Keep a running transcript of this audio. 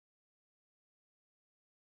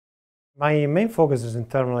My main focus is in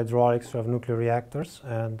thermal hydraulics of nuclear reactors,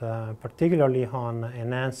 and particularly on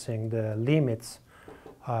enhancing the limits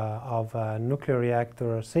of nuclear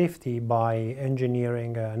reactor safety by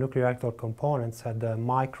engineering nuclear reactor components at the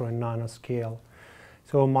micro and nano scale.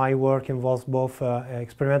 So my work involves both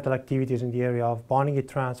experimental activities in the area of bonding heat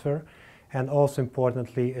transfer and also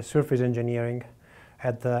importantly surface engineering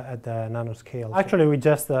at the nanoscale. Actually, we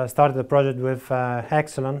just started a project with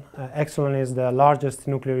Exelon. Exelon is the largest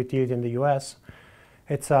nuclear utility in the US.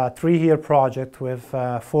 It's a 3-year project with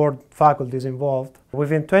 4 faculties involved.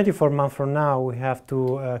 Within 24 months from now, we have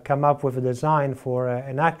to come up with a design for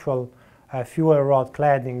an actual fuel rod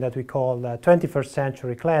cladding that we call 21st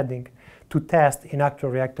century cladding to test in actual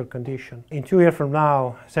reactor condition. In 2 years from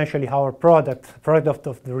now, essentially our product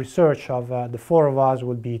of the research of the 4 of us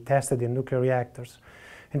will be tested in nuclear reactors.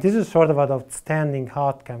 And this is sort of an outstanding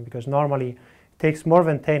outcome because normally it takes more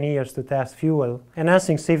than 10 years to test fuel.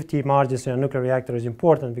 Enhancing safety margins in a nuclear reactor is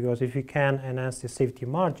important because if we can enhance the safety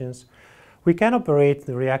margins, we can operate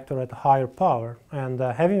the reactor at a higher power. And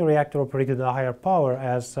having a reactor operated at a higher power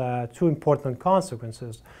has 2 important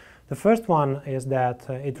consequences. The first one is that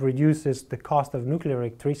it reduces the cost of nuclear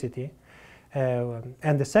electricity.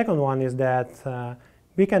 And the second one is that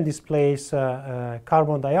we can displace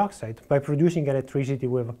carbon dioxide by producing electricity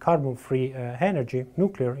with a carbon-free energy,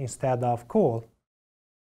 nuclear, instead of coal.